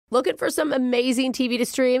Looking for some amazing TV to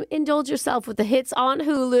stream? Indulge yourself with the hits on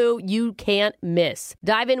Hulu you can't miss.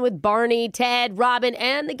 Dive in with Barney, Ted, Robin,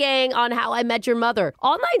 and the gang on How I Met Your Mother.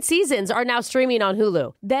 All 9 seasons are now streaming on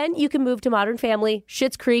Hulu. Then you can move to Modern Family,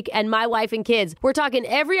 Schitt's Creek, and My Wife and Kids. We're talking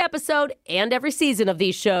every episode and every season of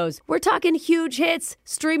these shows. We're talking huge hits,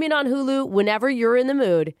 streaming on Hulu whenever you're in the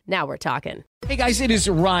mood. Now we're talking. Hey guys, it is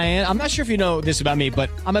Ryan. I'm not sure if you know this about me,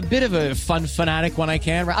 but I'm a bit of a fun fanatic when I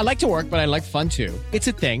can. I like to work, but I like fun too. It's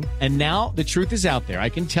a thing. And now the truth is out there. I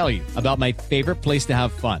can tell you about my favorite place to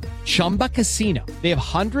have fun. Chumba Casino. They have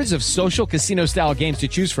hundreds of social casino style games to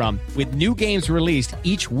choose from with new games released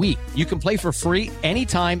each week. You can play for free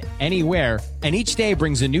anytime, anywhere. And each day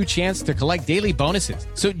brings a new chance to collect daily bonuses.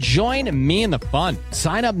 So join me in the fun.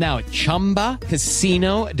 Sign up now at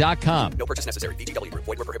ChumbaCasino.com. No purchase necessary. VGW. Void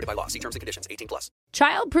where prohibited by law. See terms and conditions. 18+.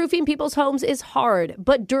 Childproofing people's homes is hard,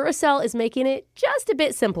 but Duracell is making it just a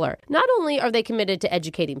bit simpler. Not only are they committed to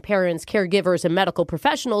educating parents, caregivers, and medical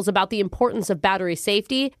professionals about the importance of battery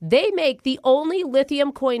safety, they make the only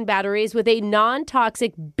lithium coin batteries with a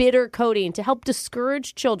non-toxic bitter coating to help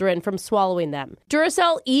discourage children from swallowing them.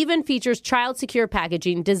 Duracell even features child-secure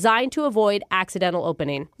packaging designed to avoid accidental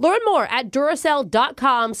opening. Learn more at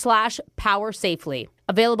Duracell.com/powersafely.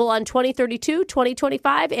 Available on 2032,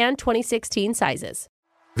 2025, and 2016 sizes.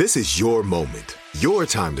 This is your moment, your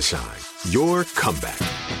time to shine, your comeback.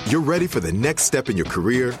 You're ready for the next step in your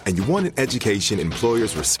career, and you want an education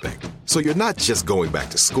employers respect. So you're not just going back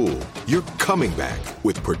to school, you're coming back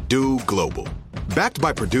with Purdue Global. Backed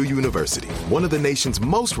by Purdue University, one of the nation's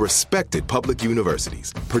most respected public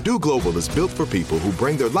universities, Purdue Global is built for people who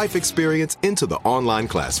bring their life experience into the online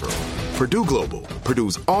classroom. Purdue Global,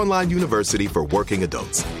 Purdue's online university for working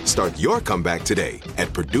adults. Start your comeback today at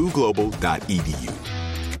purdueglobal.edu.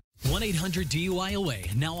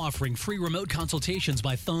 1-800-DUI-AWAY, now offering free remote consultations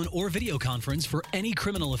by phone or video conference for any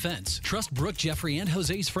criminal offense. Trust Brooke, Jeffrey, and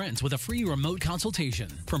Jose's friends with a free remote consultation.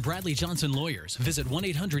 From Bradley Johnson Lawyers, visit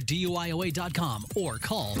 1-800-DUI-AWAY.com or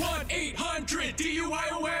call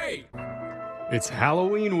 1-800-DUI-AWAY. It's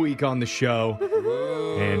Halloween week on the show,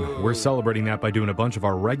 and we're celebrating that by doing a bunch of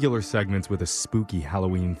our regular segments with a spooky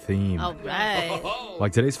Halloween theme. All right.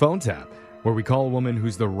 Like today's phone tap, where we call a woman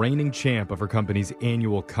who's the reigning champ of her company's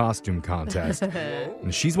annual costume contest.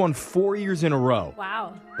 And she's won 4 years in a row.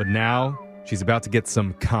 Wow. But now she's about to get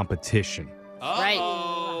some competition. Right.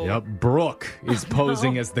 Yep, Brooke is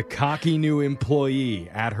posing as the cocky new employee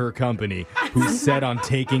at her company who's set on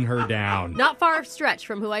taking her down. Not far stretch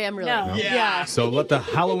from who I am really. No. Yeah. So let the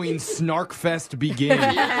Halloween snark fest begin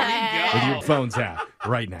with your phone tap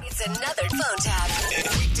right now. It's another phone tap.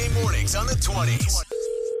 Weekday mornings on the 20s.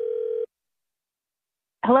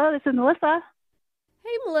 Hello, this is Melissa.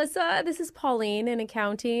 Hey, Melissa. This is Pauline in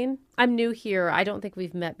accounting. I'm new here. I don't think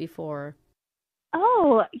we've met before.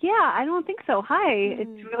 Oh, yeah, I don't think so. Hi,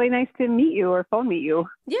 it's really nice to meet you or phone meet you.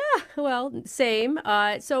 Yeah, well, same.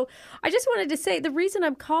 So I just wanted to say the reason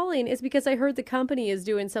I'm calling is because I heard the company is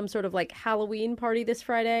doing some sort of like Halloween party this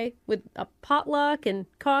Friday with a potluck and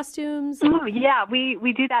costumes. Oh, yeah,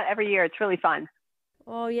 we do that every year. It's really fun.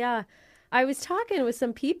 Oh, yeah. I was talking with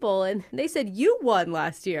some people and they said you won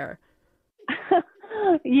last year.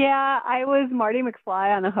 Yeah, I was Marty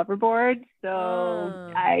McFly on a hoverboard, so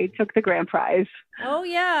I took the grand prize. Oh,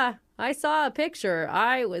 yeah. I saw a picture.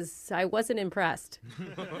 I wasn't impressed.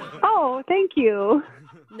 Oh, thank you.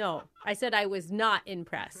 No, I said I was not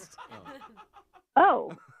impressed.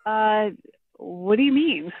 Oh, what do you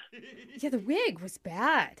mean? Yeah, the wig was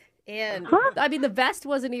bad. And I mean, the vest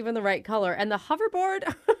wasn't even the right color. And the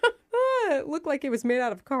hoverboard, it looked like it was made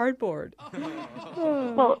out of cardboard.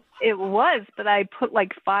 Well, it was, but I put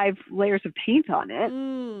like 5 layers of paint on it.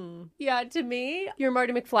 Yeah, to me, your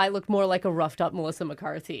Marty McFly looked more like a roughed up Melissa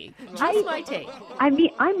McCarthy. Just my take. I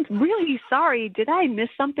mean, I'm really sorry. Did I miss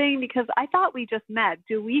something? Because I thought we just met.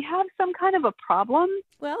 Do we have some kind of a problem?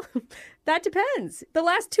 Well, that depends. The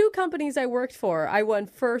last 2 companies I worked for, I won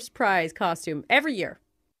first prize costume every year.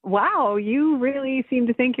 Wow, you really seem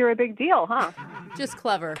to think you're a big deal, huh? Just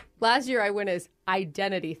clever. Last year I went as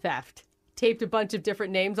identity theft. Taped a bunch of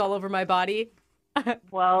different names all over my body.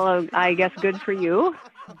 Well, I guess good for you.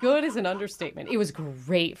 Good is an understatement. It was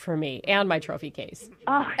great for me and my trophy case.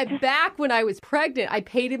 Oh, Back when I was pregnant, I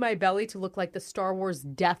painted my belly to look like the Star Wars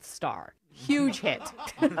Death Star. Huge hit.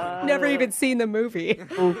 Never even seen the movie.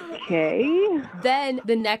 Okay. Then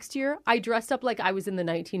the next year, I dressed up like I was in the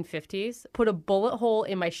 1950s, put a bullet hole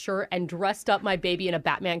in my shirt and dressed up my baby in a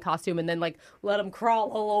Batman costume and then like let him crawl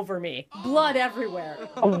all over me. Blood everywhere.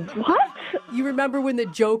 What? You remember when the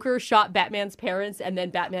Joker shot Batman's parents and then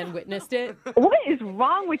Batman witnessed it? What is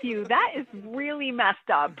wrong with you? That is really messed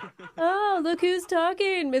up. Oh, look who's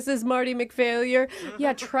talking, Mrs. Marty McFailure.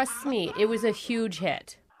 Yeah, trust me, it was a huge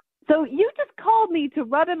hit. So you just called me to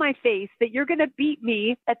rub in my face that you're going to beat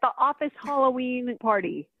me at the office Halloween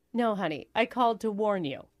party. No, honey, I called to warn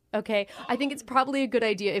you, okay? I think it's probably a good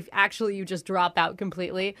idea if actually you just drop out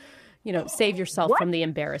completely. You know, save yourself from the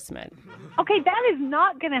embarrassment. Okay, that is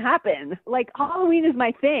not going to happen. Like, Halloween is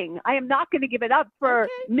my thing. I am not going to give it up for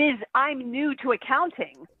Ms. I'm new to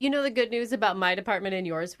accounting. You know the good news about my department and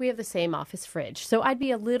yours? We have the same office fridge. So I'd be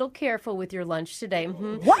a little careful with your lunch today.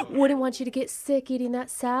 What? Wouldn't want you to get sick eating that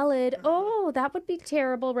salad. Oh, that would be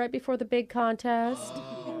terrible right before the big contest.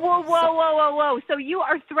 Whoa. So you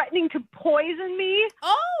are threatening to poison me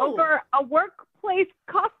over a workplace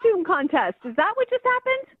costume contest. Is that what just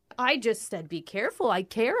happened? I just said be careful. I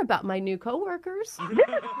care about my new coworkers. This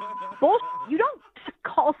is bullshit. You don't just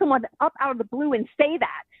call someone up out of the blue and say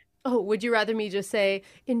that. Oh, would you rather me just say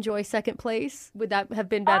enjoy second place? Would that have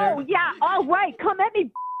been better? Oh, yeah. All right. Come at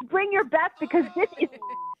me. Bring your best because this is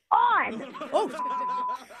on. Oh,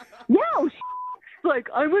 No. Like,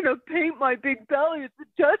 I'm going to paint my big belly as the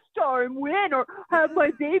Death Star and win, or have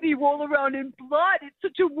my baby roll around in blood. It's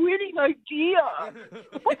such a winning idea.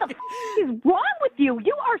 What the is wrong with you?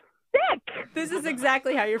 You are sick. this is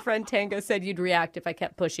exactly how your friend Tango said you'd react if I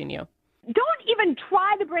kept pushing you. Don't even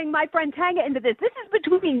try to bring my friend Tanga into this. This is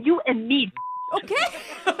between you and me. Okay.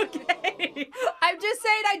 I'm just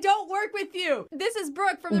saying I don't work with you. This is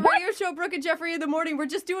Brooke from the radio show Brooke and Jeffrey in the Morning. We're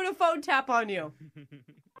just doing a phone tap on you.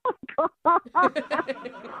 I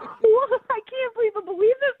can't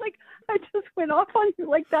believe this. Like, I just went off on you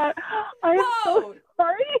like that. I am so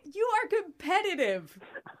sorry. You are competitive.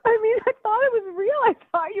 I mean, I thought it was real. I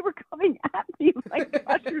thought you were coming at me. My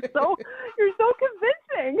gosh, you're so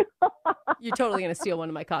convincing. You're totally going to steal one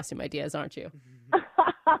of my costume ideas, aren't you?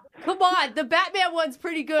 Come on, the Batman one's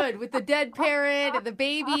pretty good with the dead parent and the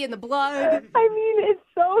baby and the blood. I mean, it's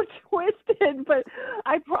so twisted, but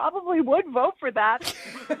I probably would vote for that.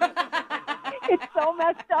 It's so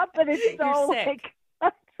messed up, but it's so like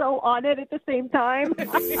I'm so on it at the same time.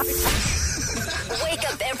 Wake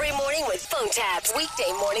up every morning with phone taps.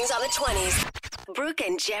 Weekday mornings on the 20s. Brooke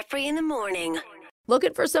and Jeffrey in the Morning.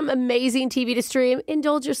 Looking for some amazing TV to stream?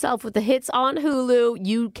 Indulge yourself with the hits on Hulu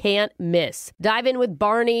you can't miss. Dive in with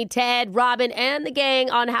Barney, Ted, Robin, and the gang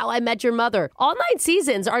on How I Met Your Mother. All 9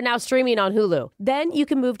 seasons are now streaming on Hulu. Then you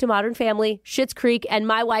can move to Modern Family, Schitt's Creek, and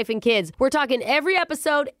My Wife and Kids. We're talking every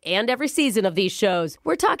episode and every season of these shows.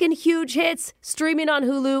 We're talking huge hits, streaming on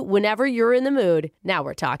Hulu whenever you're in the mood. Now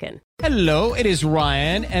we're talking. Hello, it is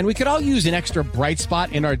Ryan, and we could all use an extra bright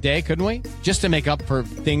spot in our day, couldn't we? Just to make up for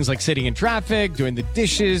things like sitting in traffic, doing the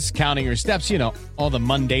dishes, counting your steps, you know, all the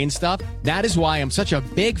mundane stuff. That is why I'm such a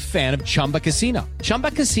big fan of Chumba Casino. Chumba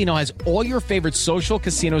Casino has all your favorite social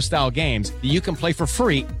casino-style games that you can play for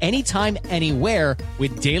free anytime, anywhere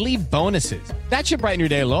with daily bonuses. That should brighten your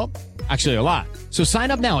day a little. Actually, a lot. So sign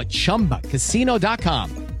up now at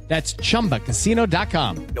ChumbaCasino.com. That's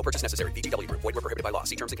ChumbaCasino.com. No purchase necessary. VGW Group. Void where prohibited by law.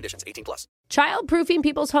 See terms and conditions. 18+. Childproofing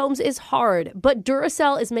people's homes is hard, but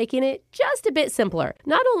Duracell is making it just a bit simpler.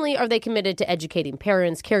 Not only are they committed to educating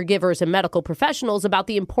parents, caregivers, and medical professionals about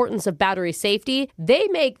the importance of battery safety, they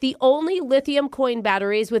make the only lithium coin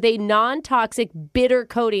batteries with a non-toxic bitter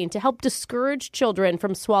coating to help discourage children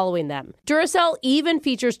from swallowing them. Duracell even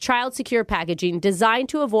features child-secure packaging designed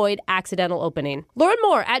to avoid accidental opening. Learn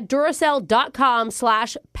more at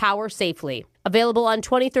Duracell.com/power safely. Available on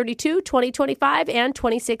 2032, 2025, and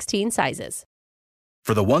 2016 sizes.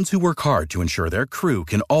 For the ones who work hard to ensure their crew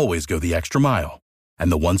can always go the extra mile,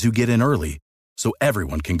 and the ones who get in early so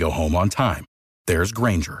everyone can go home on time, there's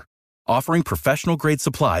Grainger, offering professional-grade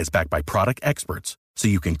supplies backed by product experts so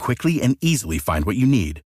you can quickly and easily find what you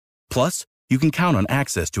need. Plus, you can count on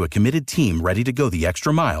access to a committed team ready to go the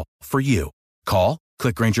extra mile for you. Call,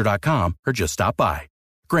 click Grainger.com, or just stop by.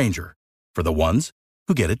 Grainger, for the ones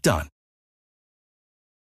who get it done.